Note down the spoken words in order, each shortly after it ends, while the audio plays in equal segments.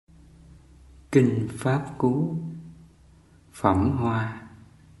Kinh Pháp Cú, Phẩm Hoa.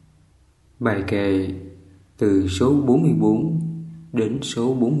 Bài kệ từ số 44 đến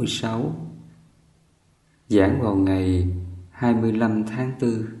số 46. Giảng vào ngày 25 tháng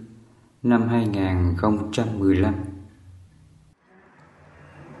 4 năm 2015.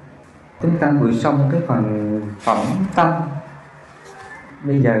 Chúng ta vừa xong cái phần phẩm tâm.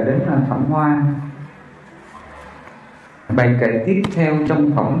 Bây giờ đến là phẩm hoa. Bài kệ tiếp theo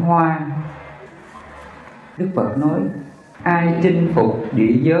trong phẩm hoa, Đức Phật nói: ai chinh phục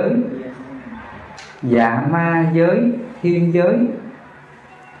địa giới, dạ ma giới, thiên giới,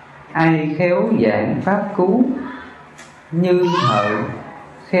 ai khéo giảng pháp cú, như thợ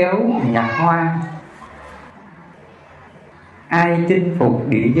khéo nhặt hoa. Ai chinh phục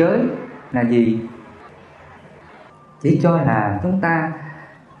địa giới là gì? Chỉ cho là chúng ta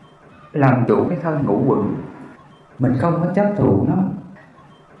làm chủ cái thân ngũ uẩn, mình không có chấp thụ nó,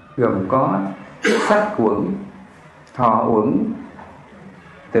 gồm có sắc uẩn, thọ uẩn,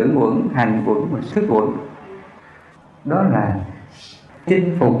 tưởng uẩn, hành uẩn và thức uẩn. Đó là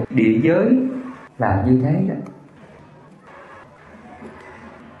chinh phục địa giới là như thế đó.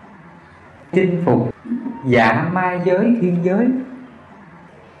 Chinh phục dạ ma giới, thiên giới.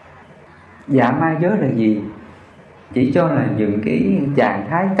 Dạ ma giới là gì? Chỉ cho là những cái trạng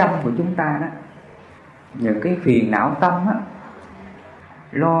thái tâm của chúng ta đó, những cái phiền não tâm á,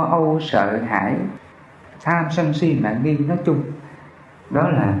 lo âu, sợ hãi, tham sân si mạng nghi nói chung, đó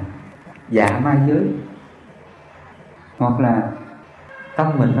là dạ ma giới. Hoặc là tâm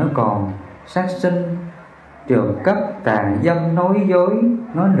mình nó còn sát sinh, trộm cắp, tà dâm, nói dối,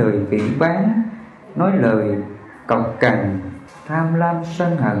 nói lời phỉ báng, nói lời cọc cằn, tham lam,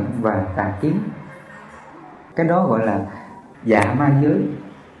 sân hận và tà kiến. Cái đó gọi là dạ ma giới.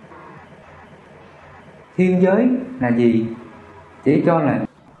 Thiên giới là gì? Chỉ cho là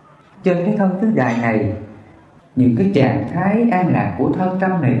trên cái thân tứ đại này, những cái trạng thái an lạc của thân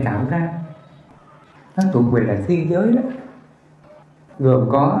tâm này tạo ra, nó thuộc về là thiên giới đó, gồm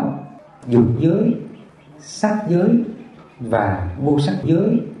có dục giới, sắc giới và vô sắc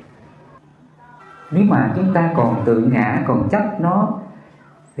giới. Nếu mà chúng ta còn tự ngã, còn chấp nó,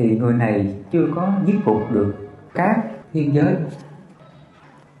 thì người này chưa có giết phục được các thiên giới.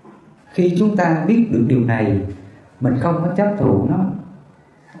 Khi chúng ta biết được điều này, mình không có chấp thụ nó,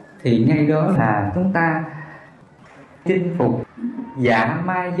 thì ngay đó là chúng ta chinh phục dạ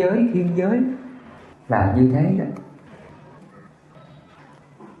ma giới, thiên giới là như thế đó.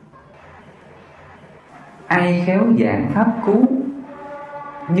 Ai khéo giảng pháp cú,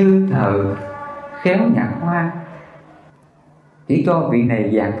 như thợ khéo nhặt hoa. Chỉ cho vị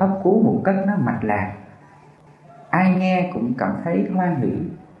này giảng pháp cú một cách nó mạch lạc, ai nghe cũng cảm thấy hoan hỷ,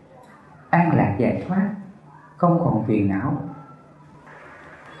 an lạc giải thoát, không còn phiền não.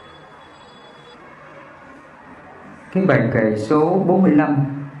 Cái bài kệ số 45: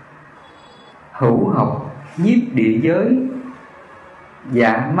 hữu học nhiếp địa giới,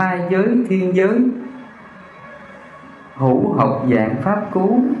 dạ ma giới, thiên giới, hữu học giảng pháp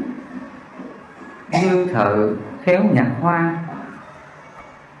cú, như thợ khéo nhặt hoa.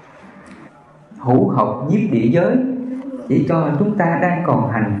 Hữu học nhiếp địa giới chỉ cho chúng ta đang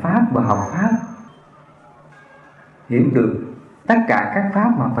còn hành pháp và học pháp, hiểu được tất cả các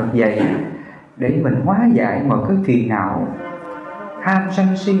pháp mà Phật dạy, để mình hóa giải mọi cái phiền não, tham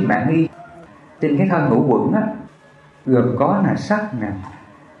sân si mạng nghi trên cái thân ngũ uẩn á, gồm có là sắc nè,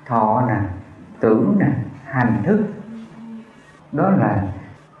 thọ nè, tưởng nè, hành thức. Đó là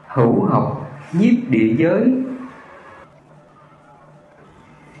hữu học nhiếp địa giới.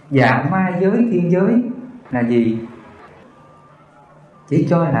 Dạ ma giới, thiên giới là gì? Chỉ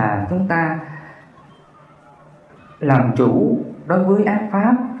cho là chúng ta làm chủ đối với ác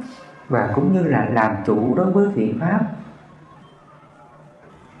pháp, và cũng như là làm chủ đối với thiện pháp.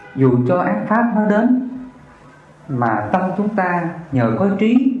 Dù cho ác pháp nó đến, mà tâm chúng ta nhờ có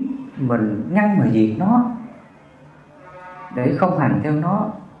trí, mình ngăn mà diệt nó, để không hành theo nó.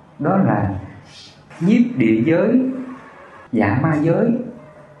 Đó là nhiếp địa giới, dạ ma giới.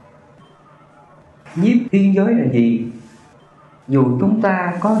 Nhiếp thiên giới là gì? Dù chúng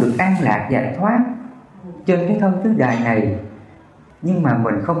ta có được an lạc giải thoát trên cái thân tứ đại này, nhưng mà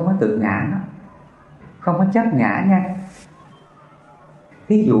mình không có tự ngã nó, không có chấp ngã nha.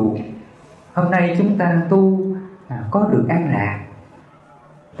 Ví dụ hôm nay chúng ta tu có được an lạc,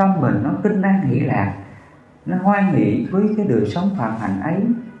 tâm mình nó kinh an hỷ lạc, nó hoan hỷ với cái đời sống phạm hạnh ấy.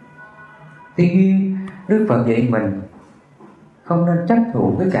 Tuy nhiên Đức Phật dạy mình không nên chấp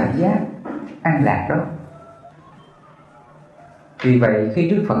thụ cái cảm giác an lạc đó. Vì vậy khi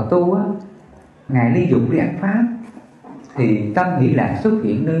Đức Phật tu á, Ngài ly dục đi ác pháp, thì tâm hỷ lạc xuất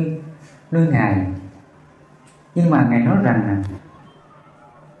hiện nơi nơi Ngài. Nhưng mà Ngài nói rằng là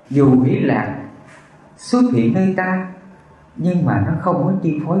dù hỷ lạc xuất hiện nơi ta, nhưng mà nó không có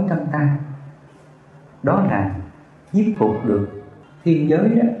chi phối tâm ta. Đó là nhiếp phục được thiên giới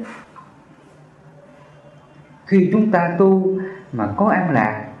đó. Khi chúng ta tu mà có an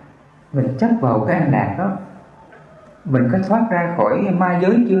lạc, mình chấp vào cái an lạc đó, mình có thoát ra khỏi ma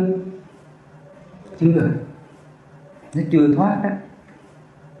giới chưa? Chưa. Nó chưa thoát đó.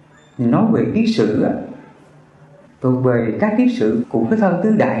 Mình nói về kiết sử á, thuộc về các kiết sử của cái thân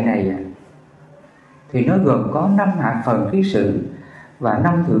tứ đại này thì nó gồm có 5 hạ phần kiết sử và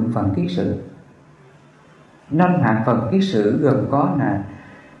 5 thượng phần kiết sử. 5 hạ phần kiết sử gồm có là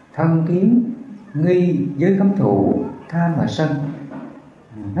thân kiến, nghi, giới cấm thủ, tham và sân.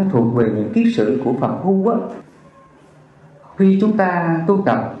 Nó thuộc về những kiết sử của Phẩm Hoa á. Khi chúng ta tu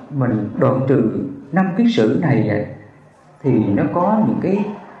tập, mình đoạn trừ 5 kiết sử này thì nó có những cái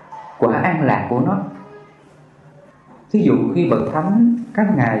quả an lạc của nó. Thí dụ khi bậc thánh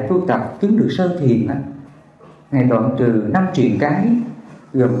các ngài tu tập chứng được sơ thiền á, ngài đoạn trừ 5 triền cái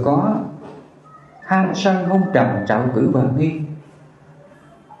gồm có tham sân hôn trầm trạo cử và nghi.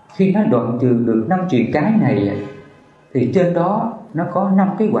 Khi nó đoạn trừ được 5 triền cái này thì trên đó nó có 5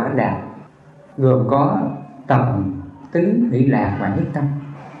 cái quả lạc, gồm có tầm, tứ, hỷ lạc và nhất tâm.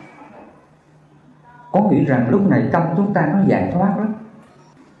 Có nghĩa rằng lúc này tâm chúng ta nó giải thoát lắm.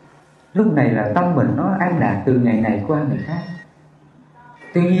 Lúc này là tâm mình nó an lạc từ ngày này qua ngày khác.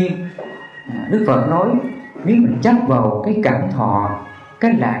 Tuy nhiên Đức Phật nói nếu mình chấp vào cái cảm thọ,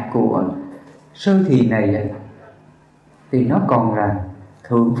 cái lạc của sơ thiền này thì nó còn là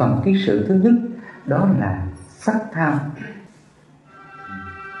thượng phần kiết sử thứ nhất, đó là sắc tham.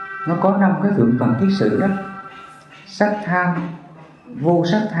 Nó có 5 cái thượng phần kiết sử đó: sắc tham, vô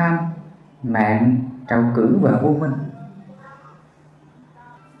sắc tham, mạng, trạo cử và vô minh.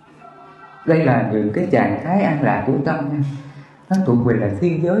 Đây là những cái trạng thái an lạc của tâm nha. Nó thuộc về là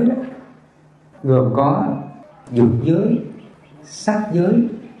thiên giới đó, gồm có dục giới, sắc giới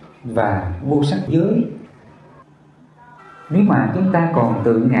và vô sắc giới. Nếu mà chúng ta còn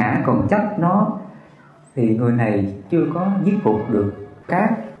tự ngã, còn chấp nó thì người này chưa có nhiếp phục được các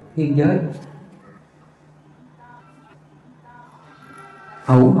thiên giới.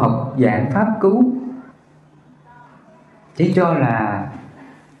 Hữu học giảng pháp cứu chỉ cho là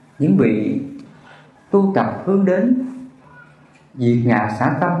những vị tu tập hướng đến diệt ngã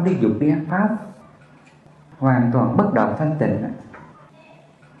xả tâm, đi dục đi ăn pháp, hoàn toàn bất động thanh tịnh.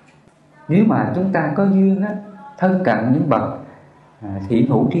 Nếu mà chúng ta có duyên thân cận những bậc thiện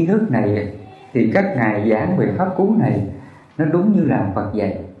hữu tri thức này thì các ngài giảng về pháp cứu này nó đúng như là Phật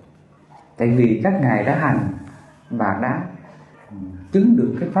dạy. Tại vì các ngài đã hành và đã chứng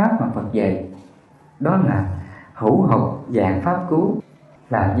được cái pháp mà Phật dạy, đó là hữu học giảng pháp cứu,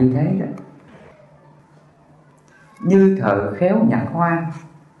 là như thế đó. Như thợ khéo nhặt hoa,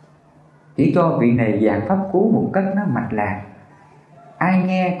 chỉ cho vị này giảng pháp cứu một cách nó mạch lạc, ai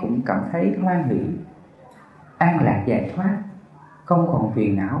nghe cũng cảm thấy hoan hỷ, an lạc giải thoát, không còn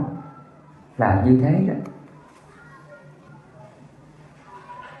phiền não, là như thế đó.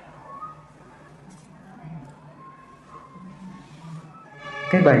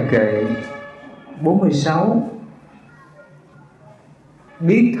 Cái bài kệ 46: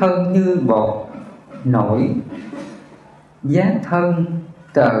 biết thân như bọt nổi, giác thân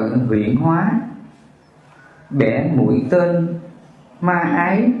tự huyễn hóa, bẻ mũi tên ma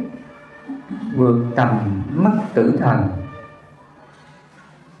ái, vượt tầm mất tử thần.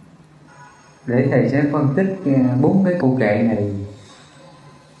 Để thầy sẽ phân tích 4 cái câu kệ này.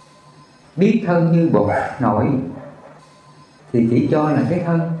 Biết thân như bọt nổi thì chỉ cho là cái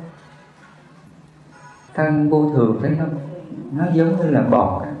thân vô thường, thấy không? Nó giống như là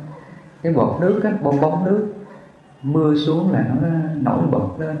bọt, cái bọt nước á, bong nước, mưa xuống là nó nổi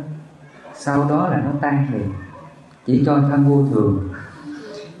bọt lên, sau đó là nó tan liền, chỉ cho thân vô thường.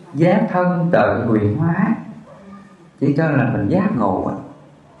 Giác thân tự huyễn hóa chỉ cho là mình giác ngộ,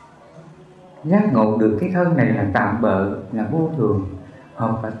 giác ngộ được cái thân này là tạm bợ, là vô thường,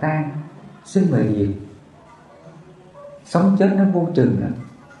 hợp và tan, sinh và diệt, sống chết nó vô chừng đó.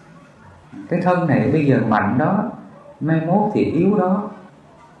 Cái thân này bây giờ mạnh đó, mai mốt thì yếu đó,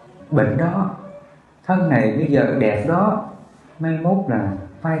 bệnh đó. Thân này bây giờ đẹp đó, mai mốt là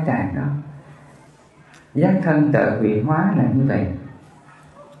phai tàn đó. Giác thân tự huyễn hóa là như vậy.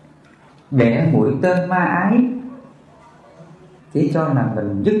 Bẻ mũi tên ma ái chỉ cho là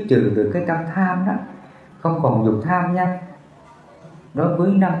mình dứt trừ được cái tâm tham đó, không còn dục tham nha. Đối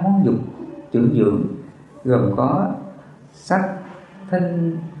với 5 món dục trưởng dưỡng gồm có sắc,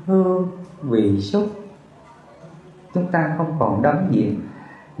 thinh, hương, vị, xúc, chúng ta không còn đắm nhiễm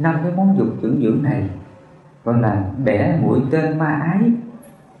 5 cái món dục dưỡng dưỡng này gọi là bẻ mũi tên ma ái.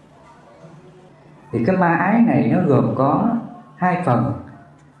 Thì cái ma ái này nó gồm có 2 phần: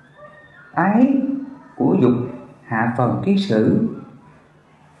 ái của dục hạ phần kiết sử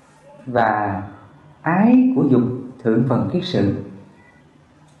và ái của dục thượng phần kiết sử.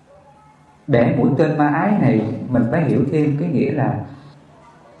 Bẻ mũi tên ma ái này mình phải hiểu thêm cái nghĩa là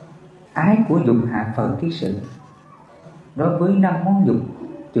ái của dục hạ phần kiết sử đối với 5 món dục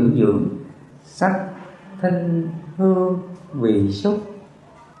dưỡng dưỡng: sắc, thinh, hương, vị, xúc.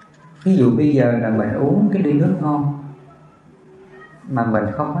 Ví dụ bây giờ là mình uống cái ly nước ngon mà mình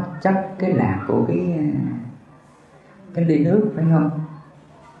không có chấp cái lạc của cái ly nước, phải không?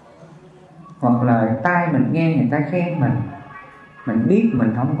 Hoặc là tai mình nghe người ta khen mình biết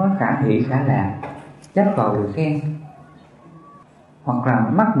mình không có khả hỷ khả lạc, chấp vào được khen. Hoặc là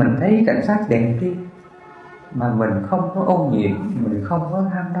mắt mình thấy cảnh sát đẹp đi mà mình không có ô nhiễm, mình không có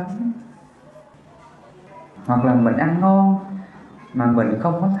tham đắm. Hoặc là mình ăn ngon mà mình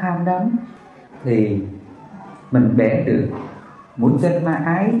không có tham đắm, thì mình bẻ được mũi tên ma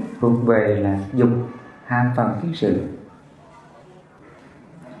ái thuộc về là dục hạ phần kiết sử.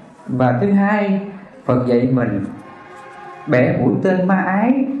 Và thứ hai, Phật dạy mình bẻ mũi tên ma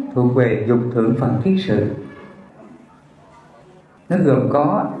ái thuộc về dục thượng phần kiết sử. Nó gồm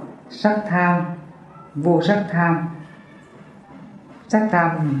có sắc tham, vô sắc tham. Sắc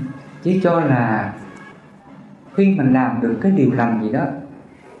tham chỉ cho là khi mình làm được cái điều lành gì đó,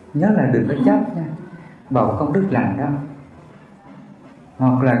 nhớ là đừng có chấp nha vào công đức lành đó.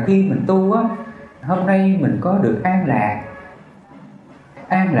 Hoặc là khi mình tu á, hôm nay mình có được an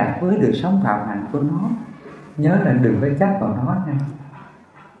lạc với đời sống phạm hạnh của nó, nhớ là đừng có chấp vào nó nha.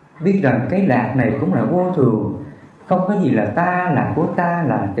 Biết rằng cái lạc này cũng là vô thường, không có gì là ta, là của ta,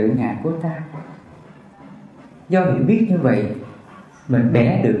 là tự ngã của ta. Do hiểu biết như vậy, mình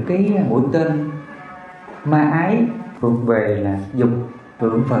bẻ được cái mũi tên ma ái thuộc về là dục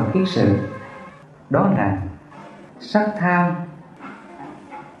thượng phần kiết sử, đó là sắc tham.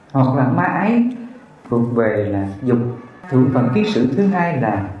 Hoặc là ma ái thuộc về là dục thượng phần kiết sử thứ hai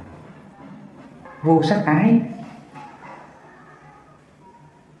là vô sắc ái.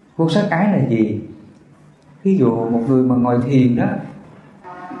 Vô sắc ái là gì? Ví dụ một người mà ngồi thiền đó,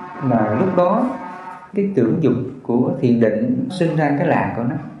 là lúc đó cái tưởng dục của thiền định sinh ra cái lạc của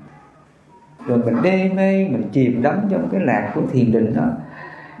nó, rồi mình đê mê, mình chìm đắm trong cái lạc của thiền định đó,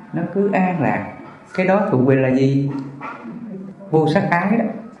 nó cứ an lạc. Cái đó thuộc về là gì? Vô sắc ái đó.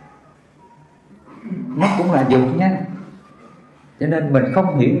 Nó cũng là dục nha. Cho nên mình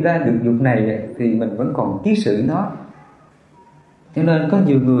không hiểu ra được dục này thì mình vẫn còn kiết sử nó. Cho nên có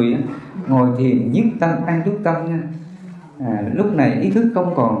nhiều người ngồi thiền nhất tâm, an trú tâm nha. Lúc này ý thức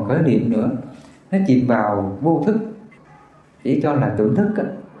không còn khởi niệm nữa, nó chìm vào vô thức, chỉ cho là tưởng thức á.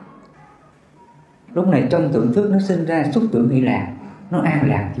 Lúc này trong tưởng thức nó sinh ra xúc tưởng hỷ lạc, nó an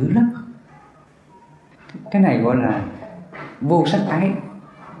lạc dữ lắm. Cái này gọi là vô sắc ái.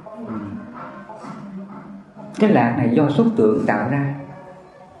 Cái lạc này do xúc tưởng tạo ra.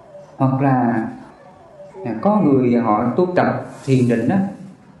 Hoặc là có người họ tu tập thiền định đó,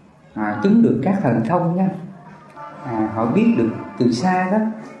 chứng được các thần thông nha. Họ biết được từ xa đó,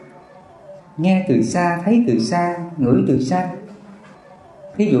 nghe từ xa, thấy từ xa, ngửi từ xa.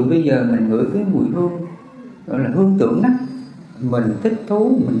 Ví dụ bây giờ mình ngửi cái mùi hương gọi là hương tưởng đó, mình thích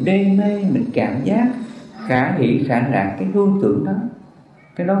thú, mình đê mê, mình cảm giác khả hỷ khả lạc cái hương tưởng đó.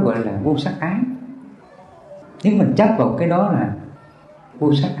 Cái đó gọi là vô sắc ái. Nếu mình chấp vào cái đó là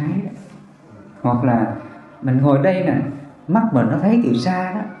vô sắc ái đó. Hoặc là mình ngồi đây nè, mắt mình nó thấy từ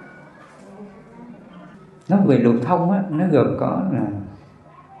xa đó. Nó về lục thông á, nó gồm có là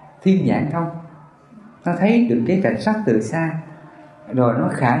thiên nhãn thông, nó thấy được cái cảnh sắc từ xa, rồi nó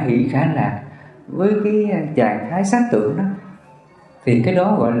khả hỷ khả lạc với cái trạng thái sát tưởng đó, thì cái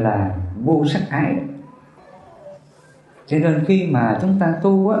đó gọi là vô sắc ái. Cho nên khi mà chúng ta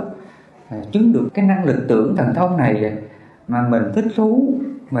tu á, chứng được cái năng lực tưởng thần thông này mà mình thích thú,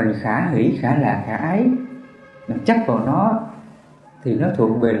 mình khả hỷ khả lạc khả ái, mình chấp vào nó, thì nó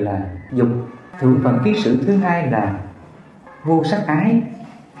thuộc về là dục thượng phần kiết sử thứ hai là vô sắc ái.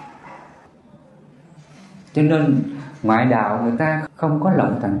 Cho nên ngoại đạo người ta không có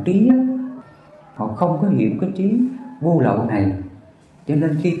lộng thần trí á, họ không có hiểu cái trí vô lậu này. Cho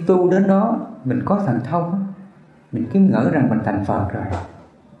nên khi tu đến đó, mình có thần thông á, mình cứ ngỡ rằng mình thành Phật rồi.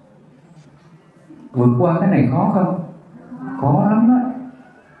 Vượt qua cái này khó không? Khó lắm á.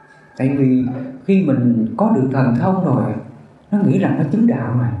 Tại vì khi mình có được thần thông rồi, nó nghĩ rằng nó chứng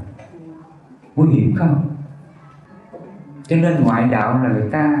đạo mà. Nguy hiểm không? Cho nên ngoại đạo là người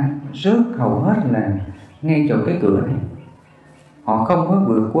ta rớt hầu hết là ngay chỗ cái cửa này. họ không có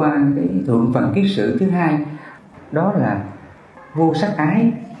vượt qua cái thượng phần kiết sử thứ hai, đó là vô sắc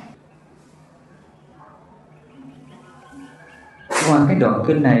ái. Qua cái đoạn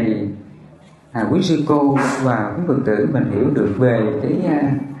kinh này, quý sư cô và quý Phật tử mình hiểu được về cái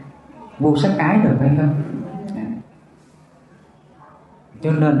vô sắc ái rồi phải không?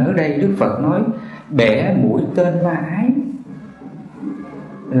 Cho nên ở đây Đức Phật nói bẻ mũi tên ma ái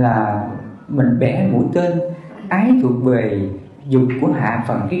là mình bẻ mũi tên ái thuộc về dục của hạ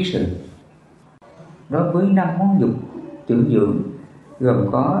phần kiết sử. Đối với 5 món dục trưởng dưỡng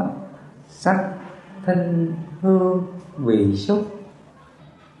gồm có sắc, thanh, hương, vị, xúc,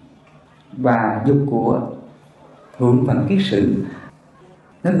 và dục của thượng phần kiết sử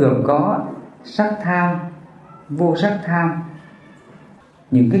nó gồm có sắc tham, vô sắc tham.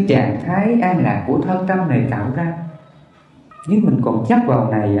 Những cái trạng thái an lạc của thân tâm này tạo ra, nếu mình còn chấp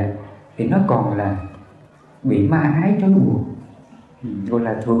vào này thì nó còn là bị ma ái trói buộc, gọi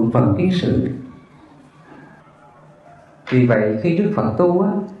là thượng phần kiết sử. Vì vậy khi Đức Phật tu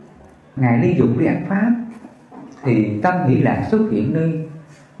Ngài ly dục ly ác pháp thì tâm hỷ lạc xuất hiện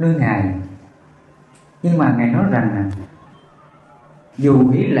nơi Ngài. Nhưng mà Ngài nói rằng là dù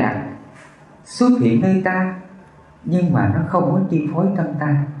hỷ lạc xuất hiện nơi ta, nhưng mà nó không có chi phối tâm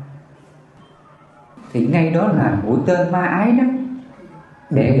ta. Thì ngay đó là mũi tên ma ái đó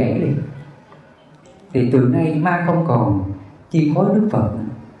bẻ gãy đi. Thì từ nay ma không còn chi phối Đức Phật nữa.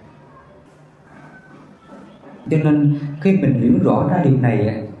 Cho nên khi mình hiểu rõ ra điều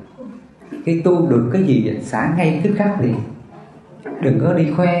này, khi tu được cái gì xả ngay tức khắc liền. Đừng có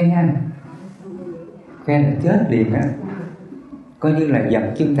đi khoe nha. Khoe là chết liền á. Coi như là dậm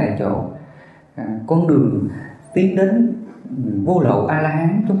chân tại chỗ. Con đường tiến đến vô lậu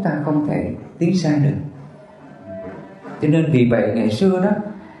A-la-hán chúng ta không thể tiến xa được. Cho nên vì vậy ngày xưa đó,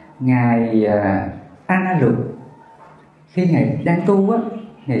 Ngài A Lục khi Ngài đang tu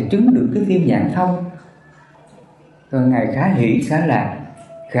Ngài chứng được cái thiên nhãn thông. Rồi Ngài khá hỷ khá lạc,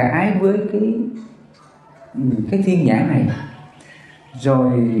 khá ái với cái thiên nhãn này.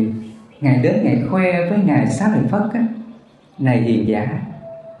 Rồi Ngài đến Ngài khoe với Ngài Xá Lợi Phất này hiền giả,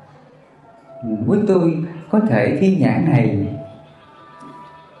 với tôi có thể thiên nhãn này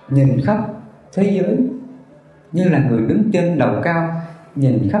nhìn khắp thế giới như là người đứng trên lầu cao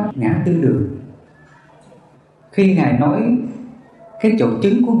nhìn khắp ngã tư đường. Khi Ngài nói cái chỗ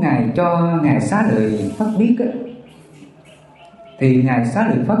chứng của Ngài cho Ngài Xá Lợi Phất biết thì Ngài Xá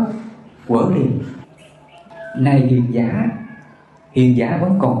Lợi Phất quở liền: này hiền giả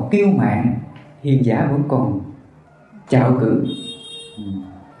vẫn còn kiêu mạn, hiền giả vẫn còn chạo cử.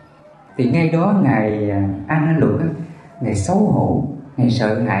 Thì ngay đó Ngài A Lục Ngài xấu hổ, Ngài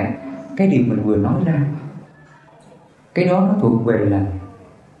sợ hãi cái điều mình vừa nói ra. Cái đó nó thuộc về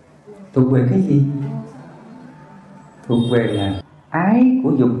cái gì? Thuộc về là ái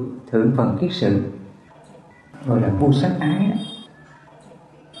của dục thượng phần kiết sử, gọi là vô sắc ái đó.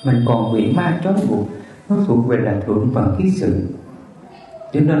 Mình còn bị ma trói buộc, nó thuộc về là thượng phần kiết sử.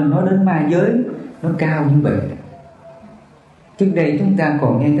 Cho nên nói đến ma giới nó cao như vậy. Trước đây chúng ta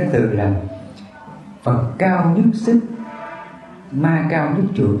còn nghe cái từ là Phật cao nhất xích, ma cao nhất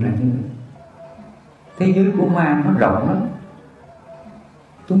trượng là như vậy. Thế giới của ma nó rộng lắm.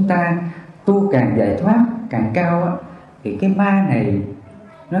 Chúng ta tu càng giải thoát, càng cao thì cái ma này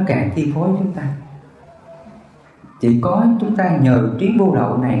nó càng chi phối chúng ta. Chỉ có chúng ta nhờ trí vô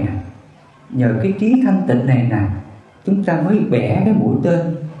lậu này, nhờ cái trí thanh tịnh này chúng ta mới bẻ cái mũi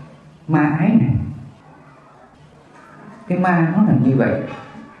tên ma ái này. Cái ma nó là như vậy.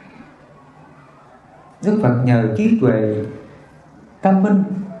 Đức Phật nhờ trí tuệ tâm minh,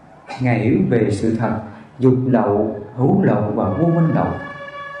 Ngài hiểu về sự thật dục lậu, hữu lậu và vô minh lậu.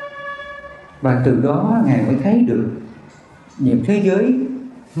 Và từ đó Ngài mới thấy được những thế giới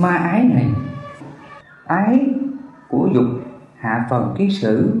ma ái này, ái của dục hạ phần kiết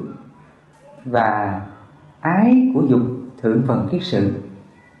sử và ái của dục thượng phần kiết sử.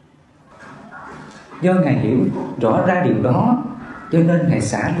 Do Ngài hiểu rõ ra điều đó, cho nên Ngài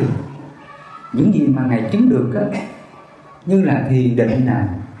xả được những gì mà Ngài chứng được như là thiền định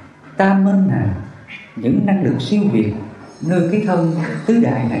tam minh những năng lực siêu việt nơi cái thân tứ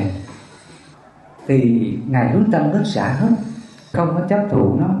đại này, thì Ngài hướng tâm đến xả hết, không có chấp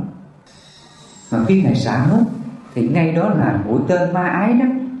thụ nó. Mà khi Ngài xả hết thì ngay đó là mũi tên ma ái đó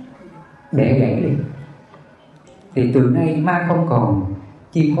bẻ gãy liền. Thì từ nay ma không còn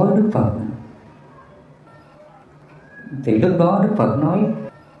chi phối Đức Phật nữa. Thì lúc đó Đức Phật nói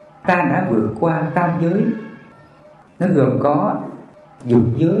ta đã vượt qua tam giới. Nó gồm có dục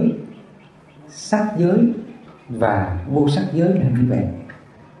giới, sắc giới và vô sắc giới là như vậy.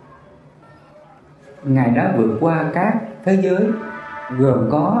 Ngài đã vượt qua các thế giới, gồm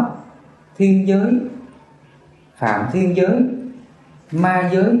có thiên giới, phạm thiên giới, ma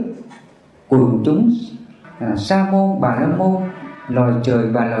giới, quần chúng, sa môn, bà la môn, loài trời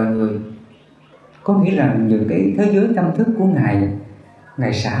và loài người. Có nghĩa là những cái thế giới tâm thức của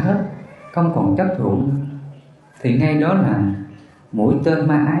Ngài xả hết, không còn chấp thụ nữa. Thì ngay đó là mũi tên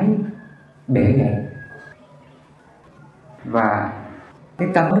ma ái bẻ gãy. Và cái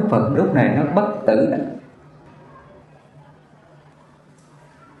tâm Đức Phật lúc này nó bất tử đó.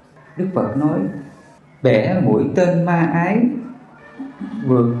 Đức Phật nói bẻ mũi tên ma ái,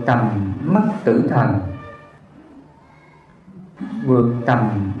 vượt tầm mắt tử thần. Vượt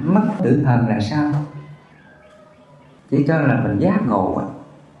tầm mắt tử thần là sao? Chỉ cho là mình giác ngộ,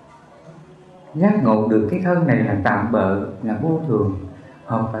 giác ngộ được cái thân này là tạm bợ, là vô thường,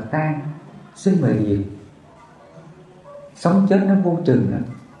 hợp và tan, sinh và diệt, sống chết nó vô chừng đó.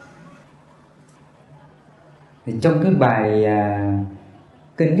 Thì trong cái bài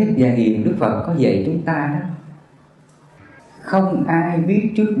Kinh Nhất Và Hiền, Đức Phật có dạy chúng ta đó: không ai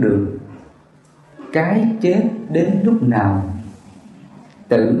biết trước được cái chết đến lúc nào,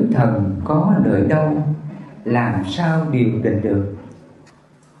 tử thần có đợi đâu, làm sao điều định được.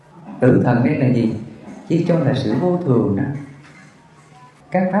 Tử thần đây là gì? Chỉ cho là sự vô thường đó.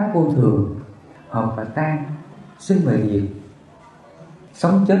 Các pháp vô thường, hợp và tan, sinh và diệt,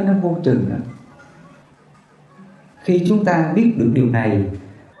 sống chết nó vô chừng đó. Khi chúng ta biết được điều này,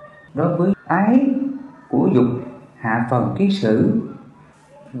 đối với ái của dục hạ phần kiết sử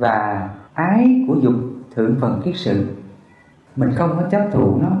và ái của dục thượng phần kiết sử, mình không có chấp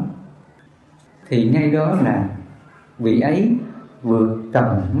thụ nó, thì ngay đó là vị ấy vượt tầm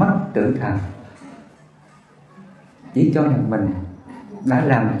mắt tử thần. Chỉ cho là mình đã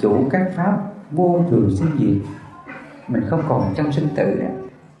làm chủ các pháp vô thường sinh diệt, mình không còn trong sinh tử đó.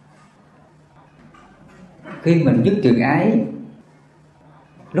 Khi mình dứt trừ ái,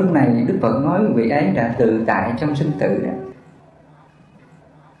 lúc này Đức Phật nói vị ấy đã tự tại trong sinh tử đó,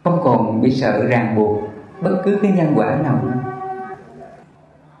 không còn bị sợ ràng buộc bất cứ cái nhân quả nào nữa.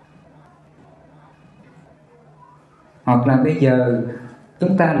 Hoặc là bây giờ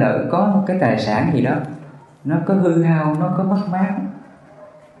chúng ta lỡ có một cái tài sản gì đó, nó có hư hao, nó có mất mát,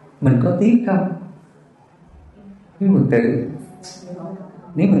 mình có tiếc không? Quý Phật tử,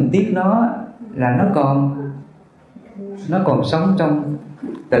 nếu mình tiếc nó là nó còn sống trong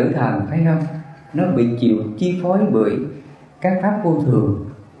tử thần, phải không? Nó bị chịu chi phối bởi các pháp vô thường,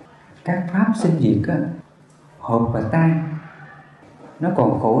 các pháp sinh diệt, hợp và tan. Nó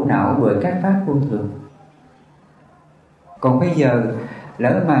còn khổ não bởi các pháp vô thường. Còn bây giờ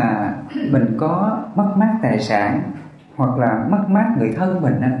lỡ mà mình có mất mát tài sản, hoặc là mất mát người thân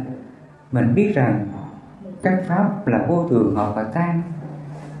mình biết rằng các pháp là vô thường, hợp và tan,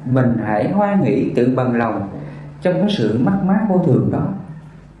 mình hãy hoan hỷ tự bằng lòng trong cái sự mất mát vô thường đó,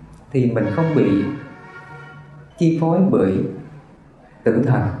 thì mình không bị chi phối bởi tử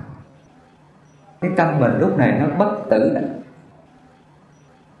thần. Cái tâm mình lúc này nó bất tử đó.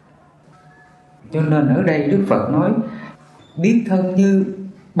 Cho nên ở đây Đức Phật nói biết thân như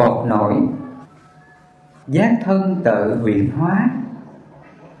bọt nổi, giác thân tự huyện hóa,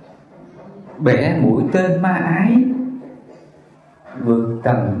 bẻ mũi tên ma ái, vượt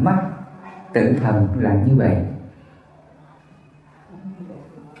tầm mắt tử thần là như vậy.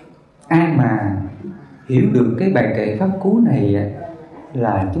 Ai mà hiểu được cái bài kệ pháp cú này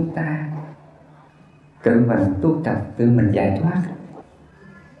là chúng ta tự mình tu tập, tự mình giải thoát.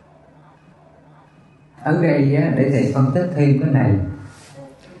 Ở đây để thầy phân tích thêm cái này,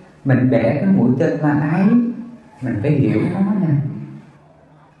 mình bẻ cái mũi tên ma ái, mình phải hiểu nó nha.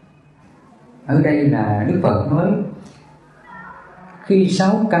 Ở đây là Đức Phật nói khi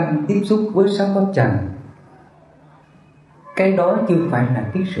 6 căn tiếp xúc với 6 pháp trần, cái đó chưa phải là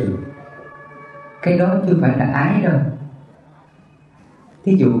kiết sử, cái đó chưa phải là ái đâu.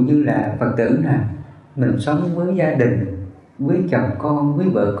 Thí dụ như là Phật tử nè, mình sống với gia đình, với chồng con, với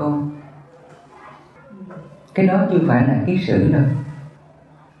vợ con, cái đó chưa phải là kiết sử đâu.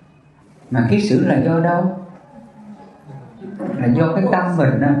 Mà kiết sử là do đâu? Là do cái tâm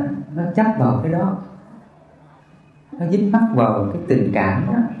mình nó chấp vào cái đó, nó dính mắc vào cái tình cảm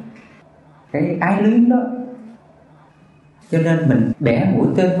đó, cái ái luyến đó. Cho nên mình bẻ mũi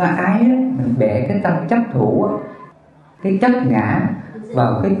tên ma ái đó, mình bẻ cái tâm chấp thủ đó, cái chấp ngã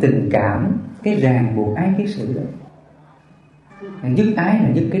vào cái tình cảm, cái ràng buộc ái kiết sử đó. Dứt ái là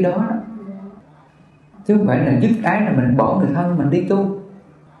dứt cái đó, chứ không phải là dứt ái là mình bỏ người thân mình đi tu.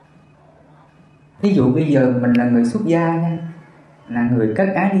 Ví dụ bây giờ mình là người xuất gia nha, là người cất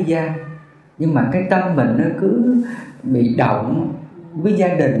ái đi gia, nhưng mà cái tâm mình nó cứ bị động với gia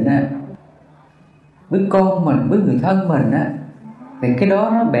đình, với con mình, với người thân mình á, thì cái đó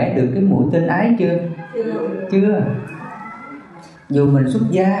nó bẻ được cái mũi tên ái chưa? Chưa. Dù mình xuất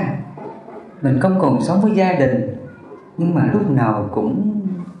gia, mình không còn sống với gia đình, nhưng mà lúc nào cũng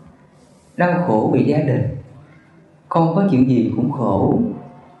đau khổ vì gia đình. Con có chuyện gì cũng khổ,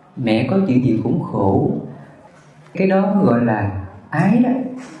 mẹ có chuyện gì cũng khổ. Cái đó gọi là ái đó.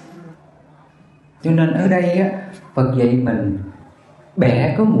 Cho nên ở đây á, Phật dạy mình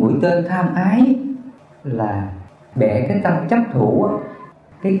bẻ có mũi tên tham ái là bẻ cái tâm chấp thủ á,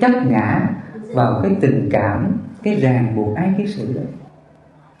 cái chấp ngã vào cái tình cảm, cái ràng buộc ái cái sự đó.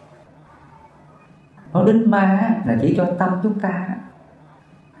 Nói đến ma là chỉ cho tâm chúng ta,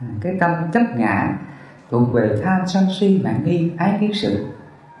 cái tâm chấp ngã thuộc về tham sân si mạng nghi ái kiến sự.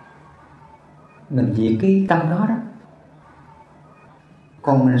 Mình diệt cái tâm đó đó.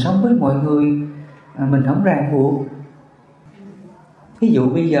 Còn mình sống với mọi người, mình không ràng buộc. Ví dụ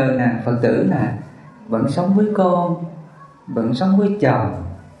bây giờ nè, Phật tử là vẫn sống với con, vẫn sống với chồng,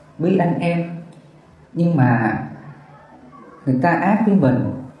 với anh em, nhưng mà người ta ác với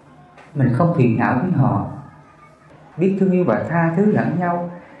mình không phiền não với họ, biết thương yêu và tha thứ lẫn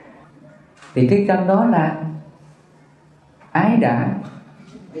nhau, thì cái tâm đó là ái đã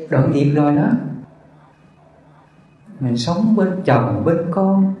đoạn diệt rồi đó. Mình sống bên chồng, bên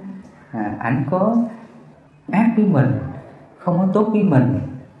con, ảnh có ác với mình, không có tốt với mình,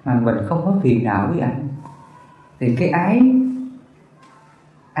 mà mình không có phiền não với ảnh, thì cái ái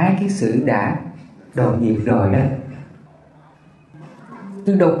cái sự đã đoạn diệt rồi đó.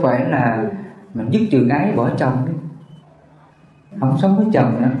 Chứ đâu phải là mình dứt trừ ái bỏ chồng đi, không sống với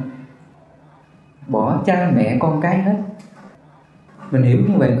chồng nữa, bỏ cha mẹ con cái hết. Mình hiểu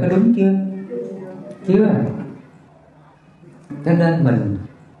như vậy có đúng chưa? Chưa. Cho nên mình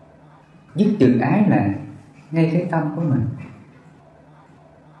dứt trừ ái là ngay cái tâm của mình.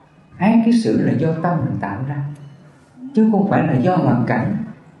 Ái cái sự là do tâm mình tạo ra, chứ không phải là do hoàn cảnh.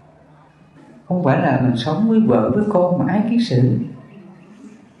 Không phải là mình sống với vợ với con mà ái cái sự.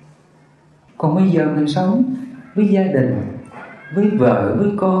 Còn bây giờ mình sống với gia đình, với vợ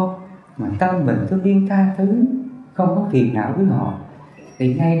với con mà tâm mình thương yêu tha thứ, không có phiền não với họ,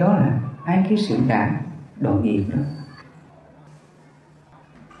 thì ngay đó là ái cái sự đã đoạn diệt đó.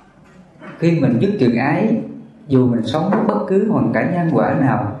 Khi mình dứt trừ ái, dù mình sống với bất cứ hoàn cảnh nhân quả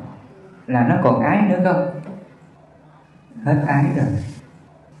nào, là nó còn ái nữa không? Hết ái rồi.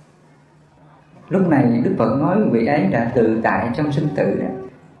 Lúc này Đức Phật nói vị ấy đã tự tại trong sinh tử đó,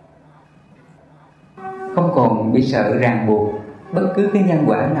 không còn bị sợ ràng buộc bất cứ cái nhân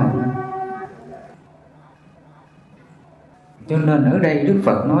quả nào nữa. Cho nên ở đây Đức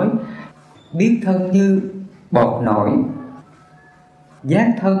Phật nói biết thân như bọt nổi,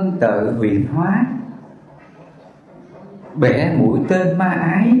 giác thân tự huyện hóa, bẻ mũi tên ma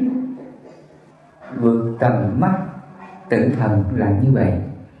ái, vượt tầm mắt tự thần là như vậy.